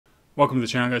Welcome to the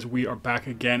channel, guys. We are back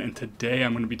again, and today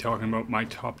I'm going to be talking about my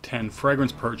top 10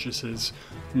 fragrance purchases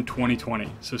from 2020,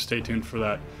 so stay tuned for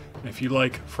that. And if you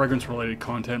like fragrance related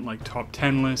content like top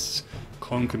 10 lists,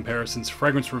 cologne comparisons,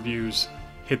 fragrance reviews,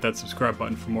 hit that subscribe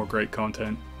button for more great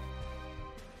content.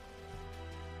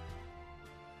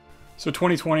 So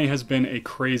 2020 has been a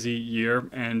crazy year,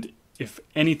 and if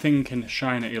anything can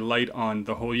shine a light on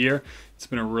the whole year, it's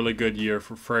been a really good year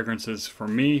for fragrances for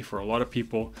me, for a lot of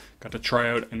people. Got to try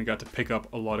out and got to pick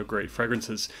up a lot of great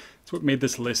fragrances. It's what made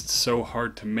this list so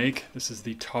hard to make. This is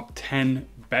the top 10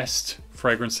 best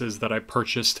fragrances that I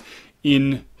purchased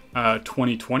in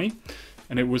 2020.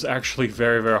 And it was actually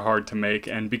very, very hard to make.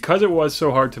 And because it was so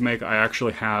hard to make, I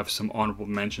actually have some honorable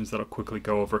mentions that I'll quickly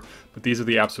go over. But these are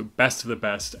the absolute best of the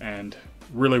best, and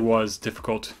really was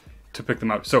difficult to pick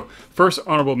them out. So first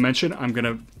honorable mention, I'm going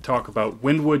to talk about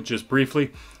Windwood just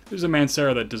briefly. This is a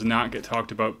Mancera that does not get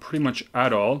talked about pretty much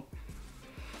at all.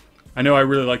 I know I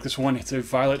really like this one. It's a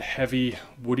violet heavy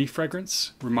woody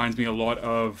fragrance. Reminds me a lot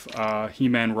of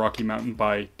He-Man Rocky Mountain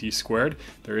by D Squared.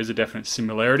 There is a definite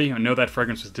similarity. I know that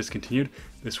fragrance was discontinued.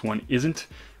 This one isn't.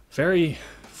 Very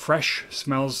fresh,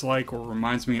 smells like, or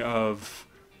reminds me of,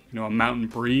 you know, a mountain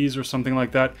breeze or something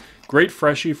like that. Great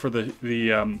freshie for the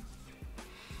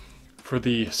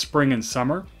spring and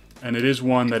summer, and it is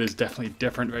one that is definitely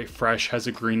different, very fresh, has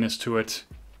a greenness to it,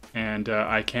 and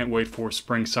I can't wait for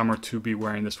spring summer to be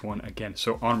wearing this one again.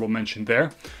 So honorable mention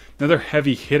there. Another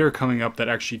heavy hitter coming up that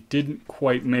actually didn't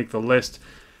quite make the list,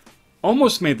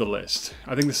 almost made the list.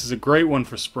 I think this is a great one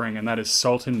for spring, and that is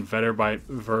Sultan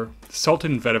Vetiver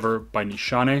by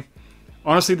Nishane.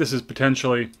 Honestly, this is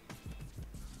potentially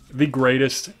the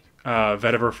greatest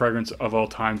vetiver fragrance of all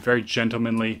time. Very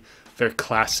gentlemanly, very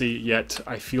classy, yet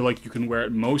I feel like you can wear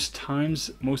it most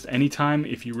any time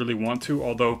if you really want to,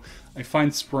 although I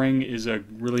find spring is a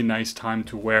really nice time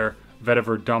to wear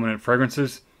vetiver dominant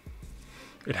fragrances.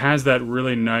 It has that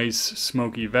really nice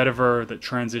smoky vetiver that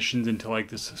transitions into like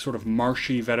this sort of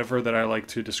marshy vetiver that I like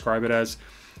to describe it as,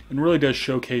 and really does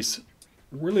showcase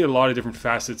really a lot of different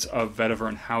facets of vetiver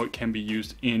and how it can be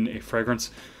used in a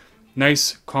fragrance.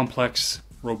 Nice, complex,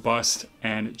 robust,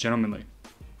 and gentlemanly.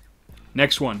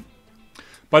 Next one,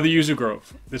 by the Yuzu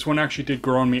Grove. This one actually did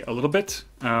grow on me a little bit.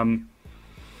 If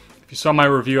you saw my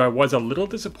review, I was a little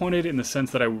disappointed in the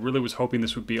sense that I really was hoping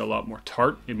this would be a lot more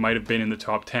tart. It might have been in the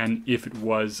top 10 if it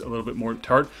was a little bit more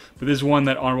tart, but this is one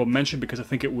that honorable mention because I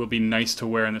think it will be nice to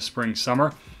wear in the spring,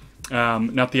 summer.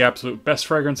 Not the absolute best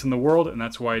fragrance in the world, and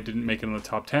that's why I didn't make it in the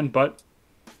top 10, but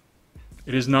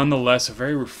it is nonetheless a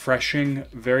very refreshing,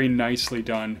 very nicely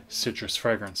done citrus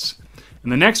fragrance.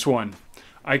 And the next one,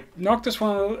 I knocked this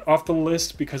one off the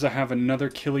list because I have another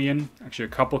Kilian, actually a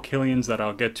couple Kilians that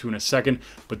I'll get to in a second,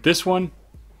 but this one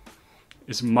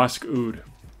is Musk Oud.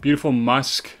 Beautiful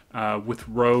musk with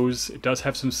rose. It does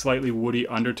have some slightly woody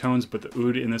undertones, but the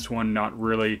oud in this one not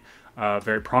really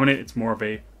very prominent. It's more of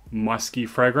a musky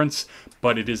fragrance,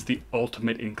 but it is the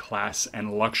ultimate in class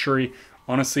and luxury.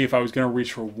 Honestly, if I was going to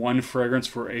reach for one fragrance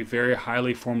for a very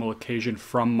highly formal occasion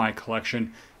from my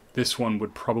collection, this one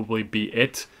would probably be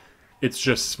it. It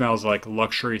just smells like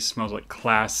luxury, smells like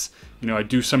class. You know, I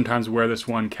do sometimes wear this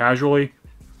one casually,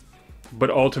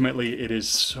 but ultimately it is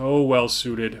so well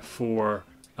suited for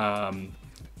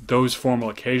those formal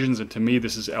occasions. And to me,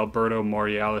 this is Alberto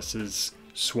Morealis's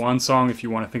swan song, if you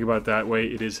want to think about it that way.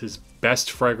 It is his best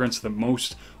fragrance, the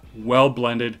most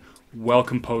well-blended,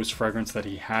 well-composed fragrance that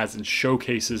he has, and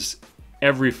showcases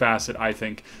every facet, I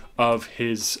think, of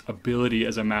his ability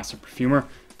as a master perfumer.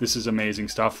 This is amazing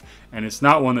stuff, and it's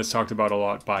not one that's talked about a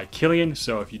lot by Kilian,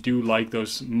 so if you do like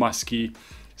those musky,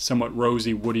 somewhat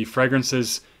rosy, woody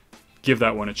fragrances, give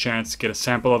that one a chance, get a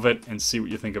sample of it, and see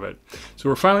what you think of it. So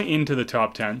we're finally into the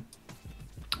top 10,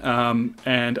 and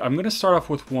I'm going to start off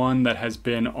with one that has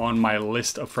been on my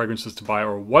list of fragrances to buy,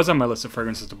 or was on my list of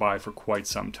fragrances to buy for quite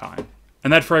some time.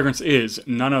 And that fragrance is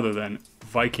none other than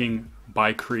Viking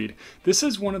by Creed. This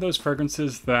is one of those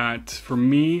fragrances that, for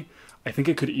me, I think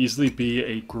it could easily be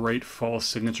a great fall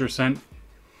signature scent.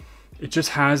 It just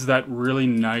has that really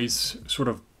nice sort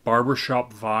of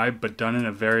barbershop vibe, but done in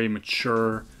a very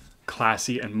mature,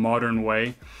 classy, and modern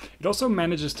way. It also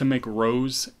manages to make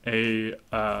rose a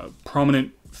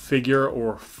prominent figure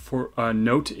or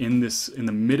note in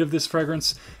the mid of this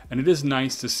fragrance, and it is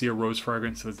nice to see a rose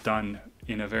fragrance that's done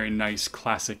in a very nice,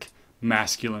 classic,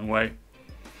 masculine way.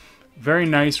 Very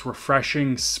nice,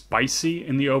 refreshing, spicy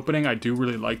in the opening. I do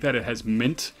really like that. It has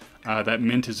mint. That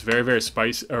mint is very, very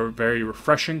spicy, or very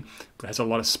refreshing, but it has a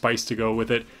lot of spice to go with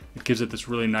it. It gives it this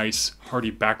really nice, hearty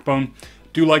backbone.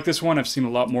 Do like this one. I've seen a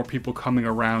lot more people coming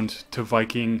around to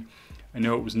Viking I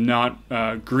know it was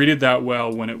not greeted that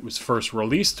well when it was first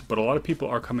released, but a lot of people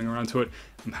are coming around to it.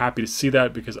 I'm happy to see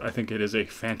that because I think it is a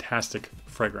fantastic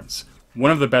fragrance.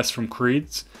 One of the best from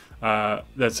Creed's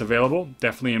that's available.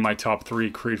 Definitely in my top 3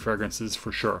 Creed fragrances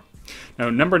for sure. Now,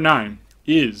 number 9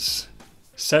 is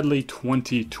Sedley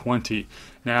 2020.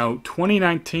 Now,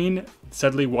 2019,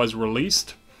 Sedley was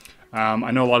released.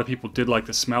 I know a lot of people did like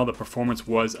the smell. The performance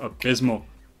was abysmal.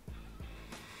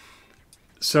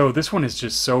 So this one is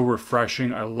just so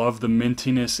refreshing. I love the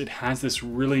mintiness. It has this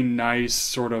really nice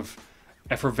sort of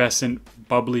effervescent,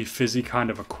 bubbly, fizzy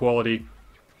kind of a quality.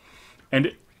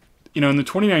 And, you know, in the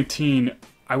 2019,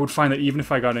 I would find that even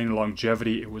if I got any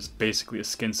longevity, it was basically a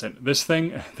skin scent. This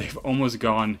thing, they've almost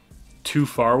gone too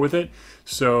far with it.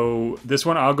 So this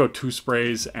one, I'll go 2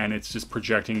 sprays and it's just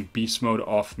projecting beast mode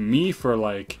off me for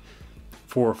like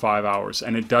 4 or 5 hours.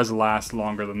 And it does last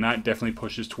longer than that. Definitely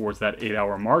pushes towards that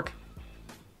 8-hour mark.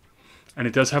 And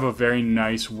it does have a very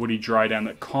nice woody dry down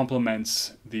that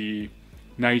complements the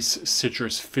nice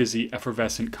citrus, fizzy,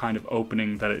 effervescent kind of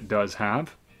opening that it does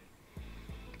have.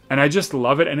 And I just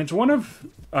love it. And it's one of,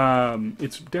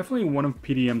 it's definitely one of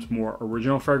PDM's more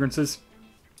original fragrances.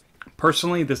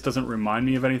 Personally, this doesn't remind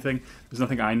me of anything. There's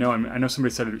nothing I know. I mean, I know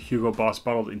somebody said Hugo Boss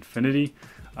bottled Infinity,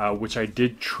 which I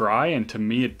did try, and to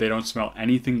me, they don't smell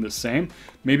anything the same.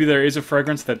 Maybe there is a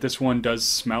fragrance that this one does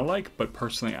smell like, but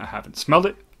personally, I haven't smelled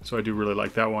it, so I do really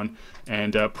like that one.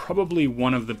 And probably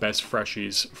one of the best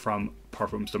freshies from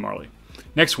Parfums de Marly.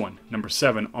 Next one, number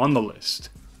 7 on the list,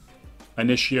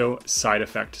 Initio Side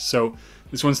Effect. So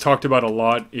this one's talked about a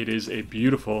lot. It is a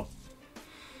beautiful,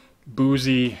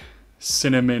 boozy,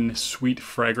 cinnamon sweet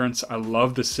fragrance. I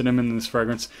love the cinnamon in this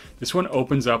fragrance. This one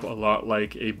opens up a lot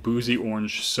like a boozy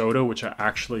orange soda, which I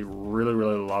actually really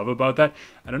love about that.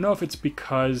 I don't know if it's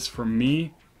because for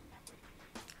me,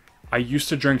 I used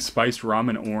to drink spiced rum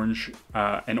and orange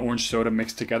soda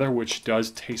mixed together, which does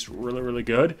taste really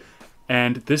good.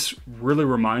 And this really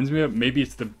reminds me of, maybe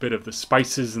it's the bit of the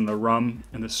spices and the rum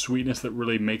and the sweetness that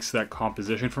really makes that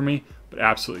composition for me, but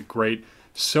absolutely great.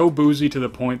 So boozy to the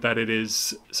point that it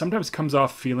is sometimes comes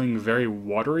off feeling very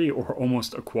watery or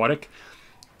almost aquatic.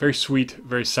 Very sweet,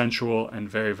 very sensual, and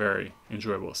very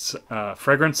enjoyable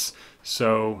fragrance.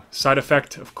 So Side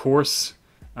Effect, of course.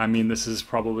 I mean, this is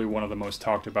probably one of the most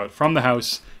talked about from the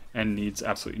house and needs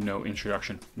absolutely no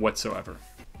introduction whatsoever.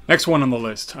 Next one on the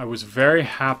list. I was very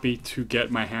happy to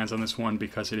get my hands on this one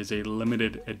because it is a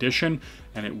limited edition,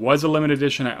 and it was a limited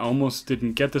edition. I almost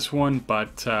didn't get this one,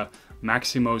 but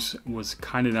Maximos was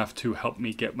kind enough to help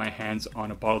me get my hands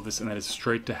on a bottle of this, and that is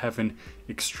Straight to Heaven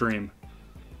Extreme.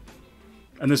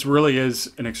 And this really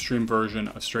is an extreme version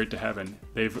of Straight to Heaven.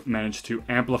 They've managed to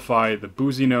amplify the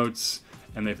boozy notes,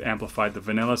 and they've amplified the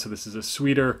vanilla, so this is a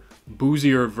sweeter,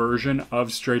 boozier version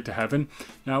of Straight to Heaven.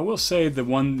 Now, I will say the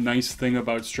one nice thing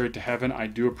about Straight to Heaven, I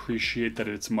do appreciate that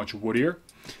it's much woodier,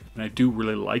 and I do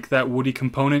really like that woody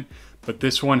component, but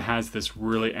this one has this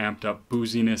really amped up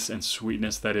booziness and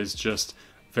sweetness that is just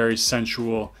very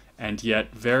sensual and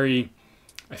yet very,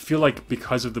 I feel like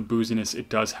because of the booziness, it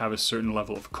does have a certain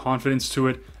level of confidence to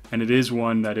it, and it is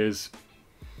one that is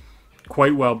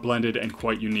quite well blended and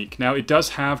quite unique. Now, it does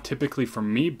have, typically for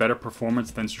me, better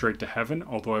performance than Straight to Heaven,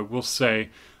 although I will say,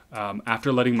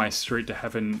 after letting my Straight to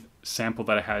Heaven sample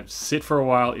that I had sit for a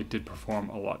while, it did perform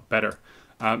a lot better.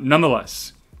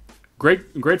 Nonetheless,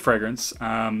 great fragrance.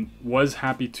 Was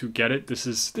happy to get it. This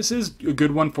is a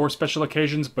good one for special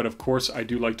occasions, but of course I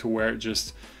do like to wear it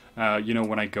just you know,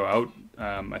 when I go out.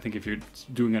 I think if you're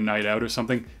doing a night out or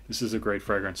something, this is a great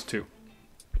fragrance too.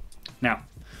 Now,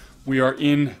 we are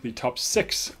in the top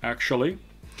 6 actually.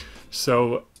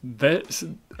 So this,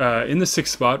 in the 6th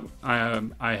spot,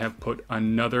 I have put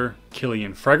another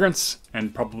Kilian fragrance,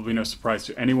 and probably no surprise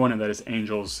to anyone, and that is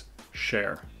Angel's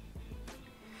Share.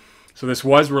 So this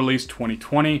was released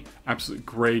 2020, absolutely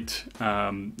great,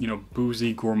 you know,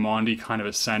 boozy, gourmandy kind of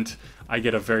a scent. I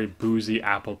get a very boozy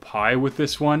apple pie with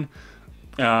this one.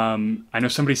 I know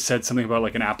somebody said something about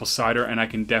like an apple cider, and I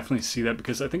can definitely see that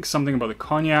because I think something about the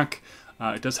cognac,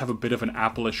 it does have a bit of an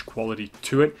apple-ish quality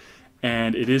to it,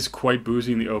 and it is quite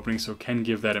boozy in the opening, so it can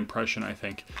give that impression, I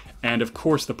think. And of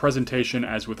course, the presentation,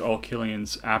 as with all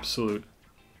Kilian's, absolute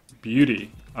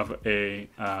beauty of a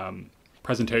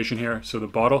presentation here, so the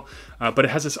bottle, but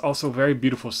it has this also very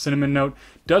beautiful cinnamon note.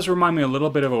 Does remind me a little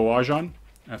bit of a Wajan.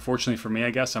 Fortunately for me, I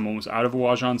guess, I'm almost out of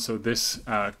Wajan, so this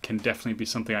can definitely be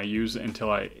something I use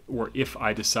until if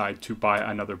I decide to buy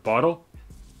another bottle.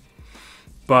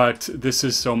 But this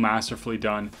is so masterfully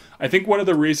done. I think one of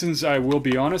the reasons, I will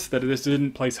be honest, that this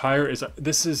didn't place higher is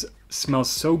this smells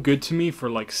so good to me for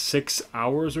like 6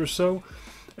 hours or so.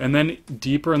 And then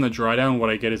deeper in the dry down, what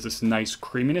I get is this nice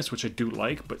creaminess, which I do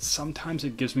like, but sometimes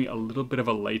it gives me a little bit of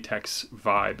a latex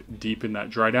vibe deep in that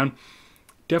dry down.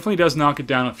 Definitely does knock it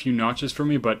down a few notches for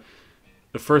me, but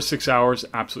the first 6 hours,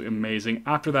 absolutely amazing.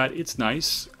 After that, it's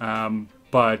nice,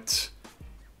 but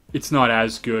it's not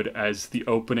as good as the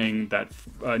opening, that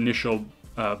initial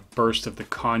burst of the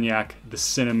cognac, the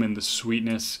cinnamon, the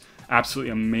sweetness.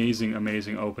 Absolutely amazing,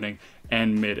 amazing opening,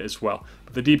 and mid as well.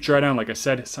 But the deep dry down, like I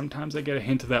said, sometimes I get a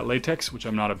hint of that latex, which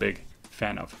I'm not a big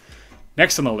fan of.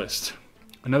 Next on the list,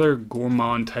 another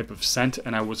gourmand type of scent,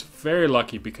 and I was very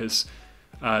lucky because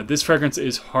this fragrance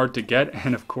is hard to get,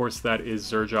 and of course that is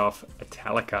Xerjoff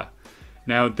Italica.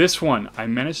 Now this one I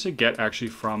managed to get actually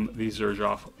from the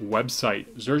Xerjoff website.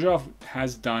 Xerjoff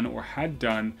has done or had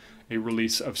done a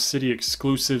release of city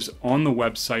exclusives on the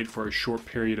website for a short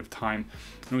period of time.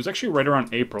 And it was actually right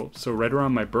around April, so right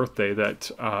around my birthday, that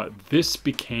this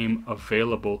became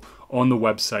available on the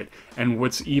website. And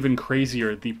what's even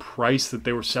crazier, the price that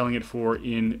they were selling it for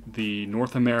in the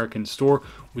North American store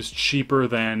was cheaper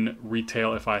than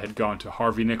retail if I had gone to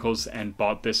Harvey Nichols and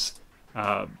bought this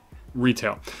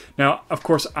retail. Now, of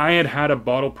course, I had a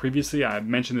bottle previously. I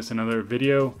mentioned this in another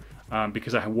video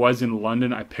because I was in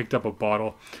London. I picked up a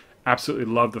bottle.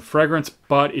 Absolutely loved the fragrance,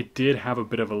 but it did have a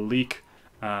bit of a leak.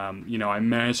 You know, I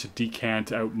managed to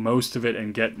decant out most of it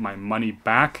and get my money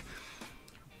back.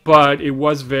 But it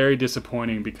was very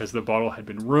disappointing because the bottle had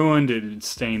been ruined. It had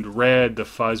stained red. The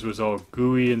fuzz was all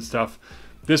gooey and stuff.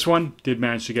 This one did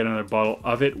manage to get another bottle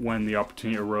of it when the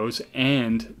opportunity arose,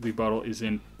 and the bottle is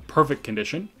in perfect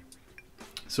condition.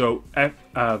 So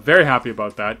very happy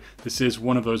about that. This is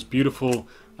one of those beautiful,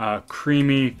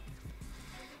 creamy,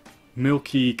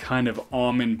 milky kind of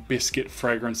almond biscuit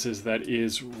fragrances that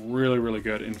is really, really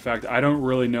good. In fact, I don't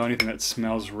really know anything that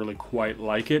smells really quite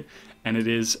like it, and it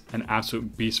is an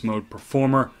absolute beast mode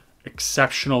performer.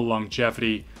 Exceptional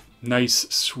longevity, nice,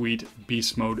 sweet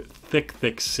beast mode, thick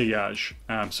sillage.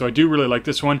 So I do really like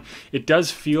this one. It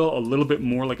does feel a little bit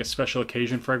more like a special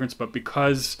occasion fragrance, but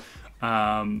because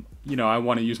you know, I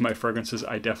want to use my fragrances,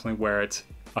 I definitely wear it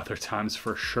other times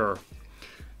for sure.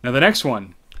 Now the next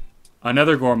one,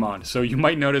 another gourmand. So you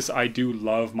might notice I do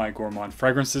love my gourmand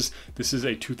fragrances. This is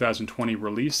a 2020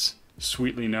 release,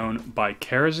 sweetly known by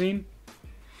Kerosene.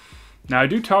 Now I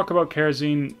do talk about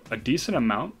Kerosene a decent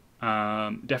amount.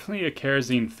 Definitely a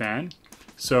Kerosene fan.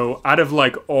 So out of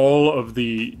like all of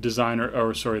the designer,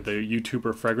 or sorry, the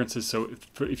YouTuber fragrances, so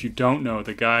if you don't know,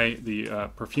 the guy, the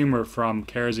perfumer from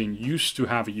Kerosene used to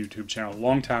have a YouTube channel a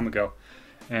long time ago.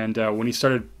 And when he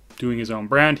started doing his own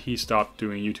brand, he stopped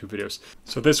doing YouTube videos.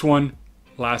 So this one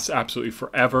lasts absolutely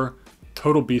forever.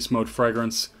 Total beast mode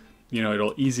fragrance. You know,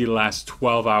 it'll easily last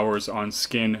 12 hours on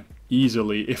skin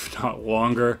easily, if not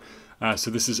longer.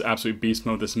 So this is absolute beast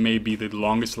mode. This may be the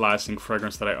longest lasting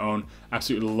fragrance that I own.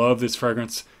 Absolutely love this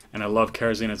fragrance, and I love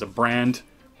Kerosene as a brand.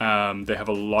 They have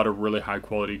a lot of really high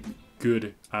quality,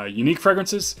 good, unique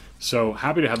fragrances. So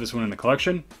happy to have this one in the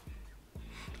collection.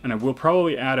 And I will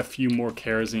probably add a few more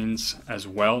Kerosenes as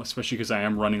well, especially because I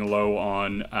am running low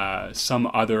on some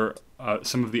of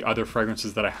the other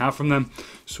fragrances that I have from them.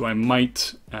 So I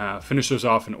might finish those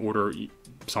off and order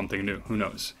something new. Who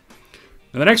knows?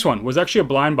 Now the next one was actually a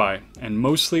blind buy, and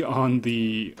mostly on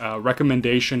the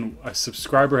recommendation. A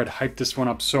subscriber had hyped this one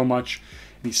up so much,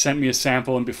 and he sent me a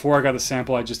sample, and before I got the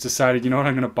sample, I just decided, you know what,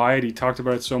 I'm going to buy it. He talked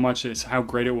about it so much, it's how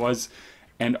great it was,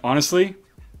 and honestly,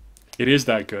 it is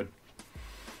that good.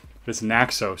 This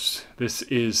Naxos. This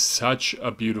is such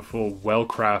a beautiful,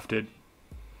 well-crafted,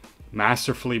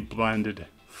 masterfully blended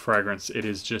fragrance. It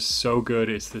is just so good.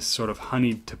 It's this sort of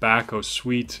honeyed tobacco,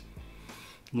 sweet,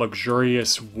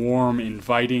 luxurious, warm,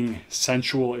 inviting,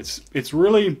 sensual. It's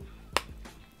really,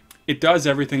 it does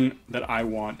everything that I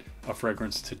want a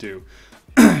fragrance to do.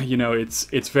 You know, it's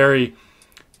a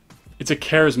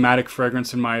charismatic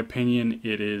fragrance in my opinion.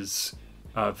 It is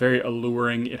very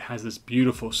alluring. It has this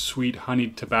beautiful, sweet,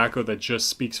 honeyed tobacco that just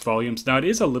speaks volumes. Now, it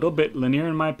is a little bit linear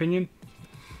in my opinion,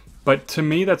 but to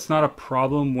me, that's not a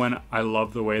problem when I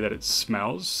love the way that it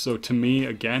smells. So to me,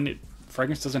 again,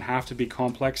 fragrance doesn't have to be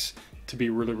complex to be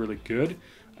really, really good.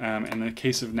 And in the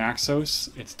case of Naxos,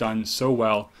 it's done so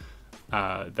well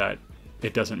that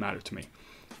it doesn't matter to me.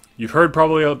 You've heard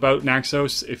probably about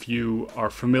Naxos. If you are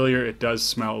familiar, it does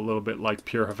smell a little bit like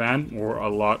Pure Havane, or a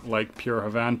lot like Pure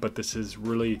Havane, but this is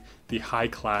really the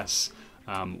high-class,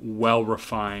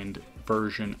 well-refined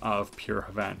version of Pure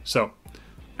Havane. So,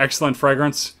 excellent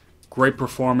fragrance, great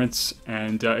performance,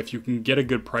 and if you can get a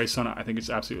good price on it, I think it's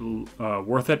absolutely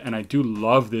worth it. And I do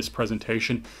love this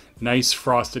presentation. Nice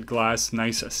frosted glass,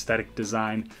 nice aesthetic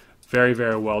design, very,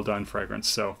 very well done fragrance.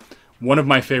 So one of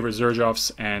my favorite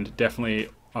Xerjoffs, and definitely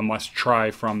a must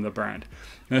try from the brand.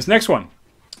 And this next one,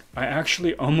 I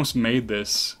actually almost made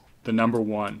this the number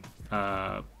one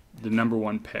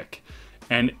pick.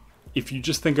 And if you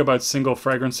just think about single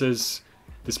fragrances,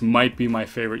 this might be my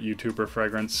favorite YouTuber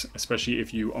fragrance, especially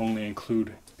if you only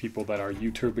include people that are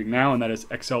YouTubing now, and that is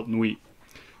Excel Nuit.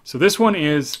 So this one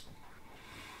is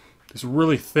this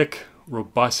really thick,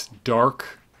 robust,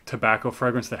 dark tobacco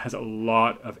fragrance that has a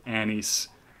lot of anise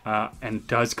and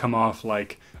does come off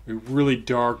like a really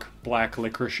dark black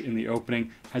licorice in the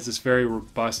opening. Has this very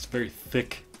robust, very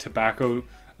thick tobacco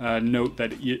note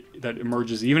that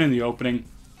emerges even in the opening.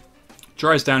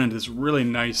 Dries down into this really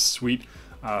nice, sweet,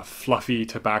 fluffy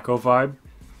tobacco vibe.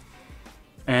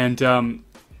 And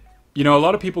you know, a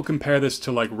lot of people compare this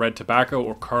to like red tobacco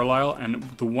or Carlisle, and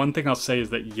the one thing I'll say is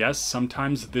that yes,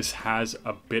 sometimes this has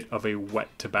a bit of a wet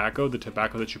tobacco. The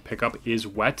tobacco that you pick up is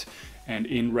wet, and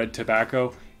in red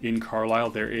tobacco, in Carlisle,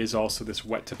 there is also this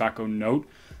wet tobacco note.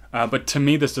 But to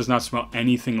me, this does not smell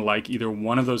anything like either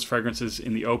one of those fragrances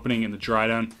in the opening, in the dry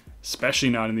down, especially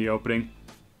not in the opening.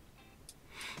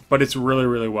 But it's really,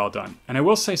 really well done. And I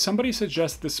will say, somebody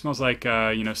suggests this smells like,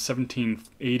 you know,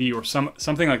 1780 or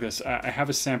something like this. I have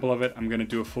a sample of it. I'm going to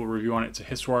do a full review on it. It's a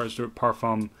Histoire de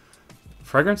Parfum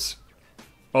fragrance.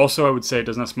 Also, I would say it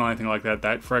does not smell anything like that.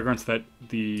 That fragrance that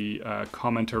the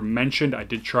commenter mentioned, I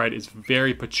did try it, is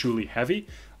very patchouli heavy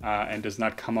and does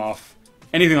not come off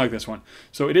anything like this one.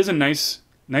 So it is a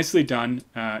nicely done,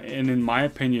 and in my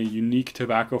opinion, unique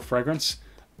tobacco fragrance.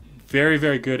 Very,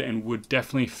 very good, and would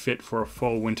definitely fit for a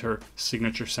fall winter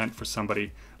signature scent for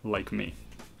somebody like me.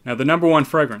 Now, the number one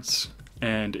fragrance,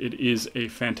 and it is a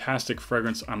fantastic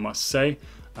fragrance, I must say,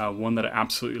 one that I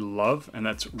absolutely love, and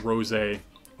that's Rosé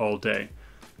All Day.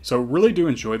 So really do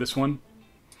enjoy this one.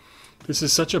 This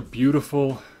is such a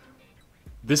beautiful,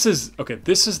 this is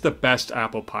the best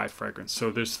apple pie fragrance.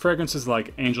 So there's fragrances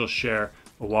like Angel Share,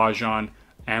 Wajan,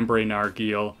 Ambre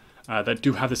Narguile that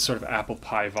do have this sort of apple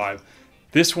pie vibe.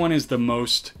 This one is the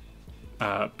most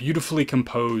beautifully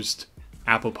composed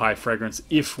apple pie fragrance,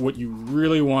 if what you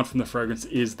really want from the fragrance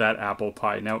is that apple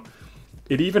pie. Now,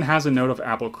 it even has a note of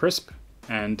apple crisp,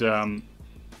 and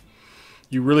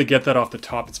you really get that off the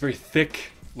top. It's very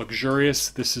thick, luxurious.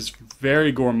 This is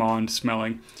very gourmand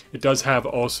smelling. It does have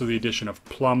also the addition of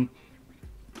plum,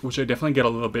 which I definitely get a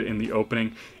little bit in the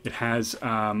opening. It has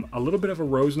a little bit of a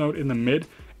rose note in the mid,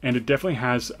 and it definitely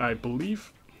has, I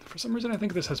believe, for some reason I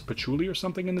think this has patchouli or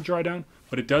something in the dry down,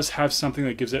 but it does have something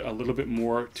that gives it a little bit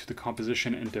more to the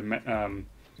composition and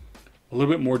a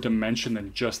little bit more dimension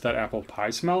than just that apple pie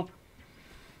smell.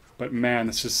 But man,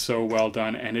 this is so well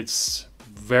done, and it's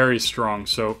very strong.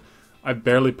 So I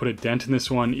barely put a dent in this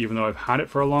one, even though I've had it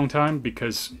for a long time,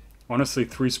 because honestly,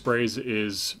 3 sprays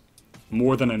is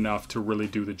more than enough to really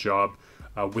do the job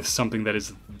with something that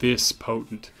is this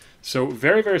potent. So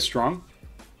very, very strong.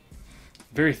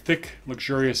 Very thick,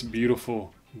 luxurious,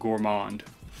 beautiful, gourmand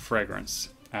fragrance.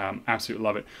 Absolutely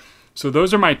love it. So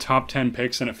those are my top 10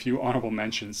 picks and a few honorable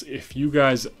mentions. If you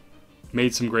guys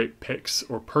made some great picks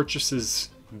or purchases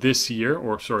this year,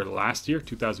 or sorry, last year,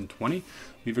 2020,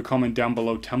 leave a comment down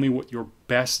below. Tell me what your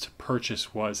best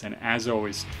purchase was. And as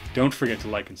always, don't forget to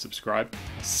like and subscribe.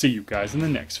 I'll see you guys in the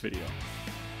next video.